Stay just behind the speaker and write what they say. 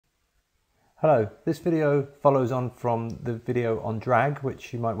Hello, this video follows on from the video on drag,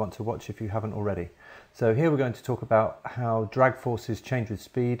 which you might want to watch if you haven't already. So here we're going to talk about how drag forces change with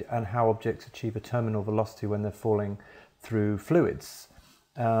speed and how objects achieve a terminal velocity when they're falling through fluids.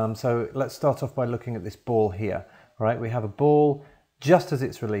 So let's start off by looking at this ball here. Right, we have a ball just as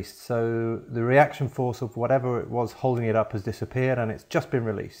it's released, so the reaction force of whatever it was holding it up has disappeared and it's just been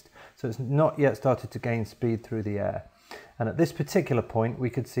released. So it's not yet started to gain speed through the air. And at this particular point, we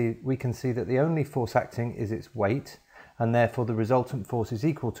can see that the only force acting is its weight, and therefore the resultant force is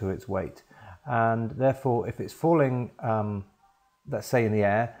equal to its weight. And therefore, if it's falling, let's say in the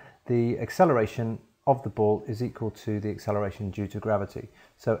air, the acceleration of the ball is equal to the acceleration due to gravity.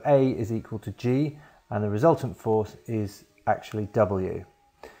 So A is equal to G, and the resultant force is actually W.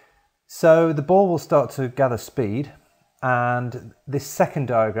 So the ball will start to gather speed, and this second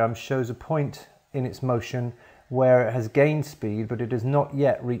diagram shows a point in its motion where it has gained speed, but it has not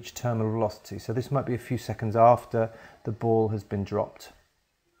yet reached terminal velocity. So this might be a few seconds after the ball has been dropped.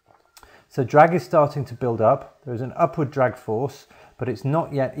 So drag is starting to build up. There's an upward drag force, but it's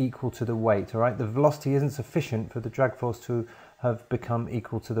not yet equal to the weight, all right? The velocity isn't sufficient for the drag force to have become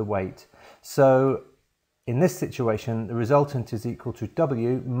equal to the weight. So in this situation, the resultant is equal to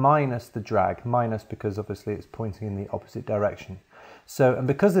W minus the drag, minus because obviously it's pointing in the opposite direction. So, and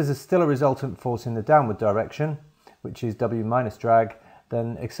because there's still a resultant force in the downward direction, which is W minus drag,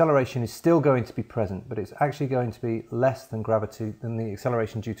 then acceleration is still going to be present, but it's actually going to be less than gravity, than the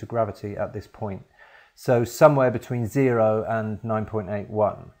acceleration due to gravity at this point. So somewhere between 0 and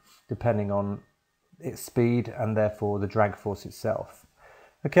 9.81, depending on its speed and therefore the drag force itself.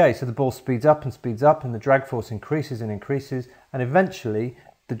 Okay, so the ball speeds up and the drag force increases and increases, and eventually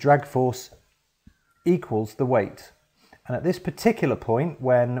the drag force equals the weight. And at this particular point,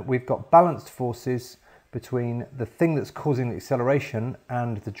 when we've got balanced forces between the thing that's causing the acceleration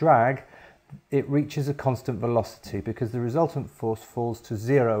and the drag, it reaches a constant velocity because the resultant force falls to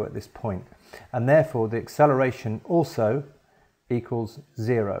 0 at this point. And therefore the acceleration also equals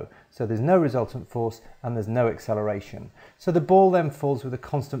 0. So there's no resultant force and there's no acceleration. So the ball then falls with a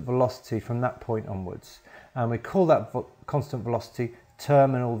constant velocity from that point onwards. And we call that constant velocity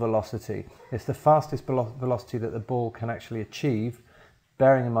terminal velocity. It's the fastest velocity that the ball can actually achieve,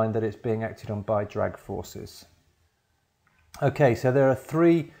 bearing in mind that it's being acted on by drag forces. Okay, so there are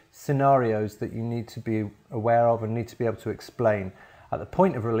three scenarios that you need to be aware of and need to be able to explain. At the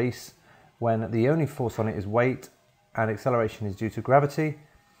point of release, when the only force on it is weight and acceleration is due to gravity,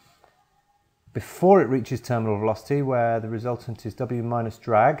 before it reaches terminal velocity, where the resultant is W minus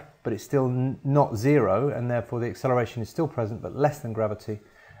drag, but it's still not 0, and therefore the acceleration is still present but less than gravity,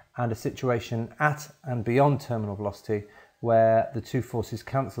 and a situation at and beyond terminal velocity where the two forces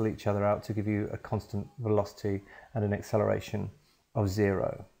cancel each other out to give you a constant velocity and an acceleration of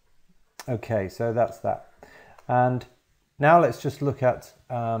 0. Okay, so that's that. And now let's just look at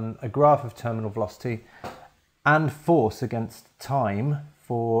a graph of terminal velocity and force against time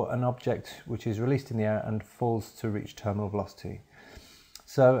for an object which is released in the air and falls to reach terminal velocity.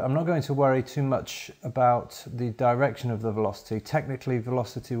 So I'm not going to worry too much about the direction of the velocity. Technically,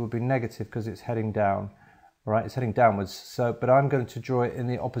 velocity will be negative because it's heading down, right? It's heading downwards. So, but I'm going to draw it in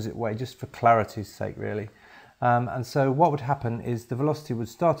the opposite way, just for clarity's sake, really. And so what would happen is the velocity would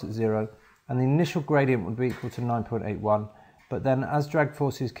start at 0, and the initial gradient would be equal to 9.81. But then, as drag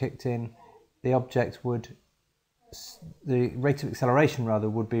forces kicked in, the rate of acceleration rather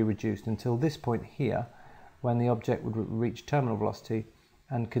would be reduced until this point here, when the object would reach terminal velocity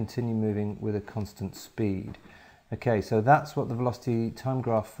and continue moving with a constant speed. Okay, so that's what the velocity time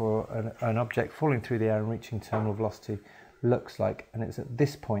graph for an object falling through the air and reaching terminal velocity looks like, and it's at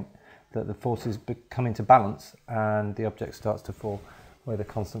this point that the forces come into balance and the object starts to fall with a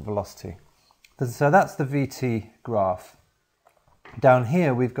constant velocity. So that's the VT graph. Down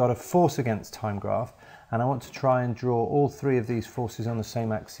here we've got a force against time graph, and I want to try and draw all three of these forces on the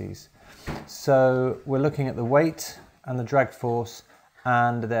same axes. So we're looking at the weight and the drag force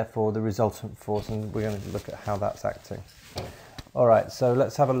and therefore the resultant force, and we're going to look at how that's acting. All right, so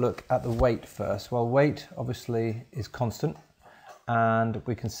let's have a look at the weight first. Well, weight obviously is constant, and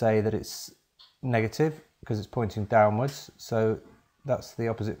we can say that it's negative because it's pointing downwards. So that's the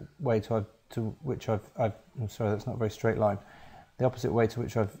opposite way to which I'm sorry, that's not a very straight line. The opposite way to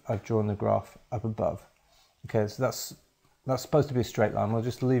which I've drawn the graph up above. Okay, so that's supposed to be a straight line. We'll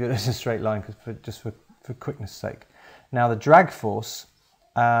just leave it as a straight line just for quickness sake. Now the drag force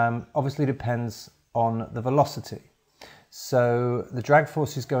obviously depends on the velocity. So the drag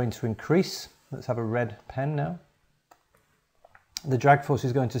force is going to increase. Let's have a red pen now. The drag force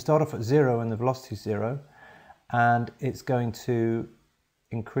is going to start off at 0 and the velocity is 0, and it's going to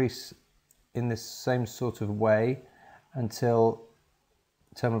increase in this same sort of way until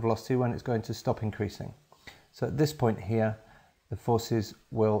terminal velocity, when it's going to stop increasing. So at this point here, the forces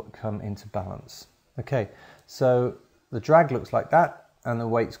will come into balance. Okay, so the drag looks like that and the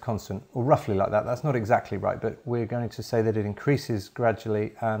weight's constant, or roughly like that. That's not exactly right, but we're going to say that it increases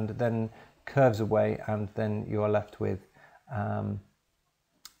gradually and then curves away, and then you are left with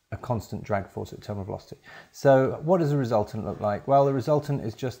a constant drag force at terminal velocity. So what does the resultant look like? Well, the resultant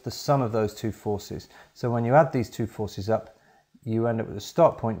is just the sum of those two forces. So when you add these two forces up, you end up with a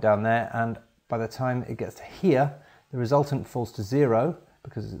start point down there, and by the time it gets to here, the resultant falls to 0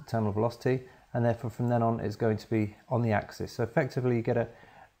 because it's at terminal velocity, and therefore from then on it's going to be on the axis. So effectively you get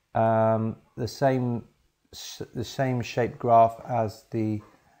the same shaped graph as the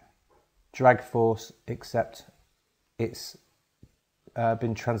drag force, except it's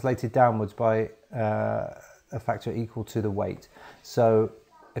been translated downwards by a factor equal to the weight. So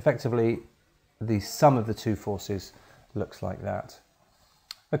effectively the sum of the two forces looks like that.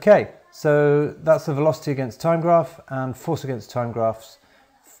 Okay, so that's the velocity against time graph and force against time graphs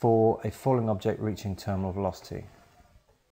for a falling object reaching terminal velocity.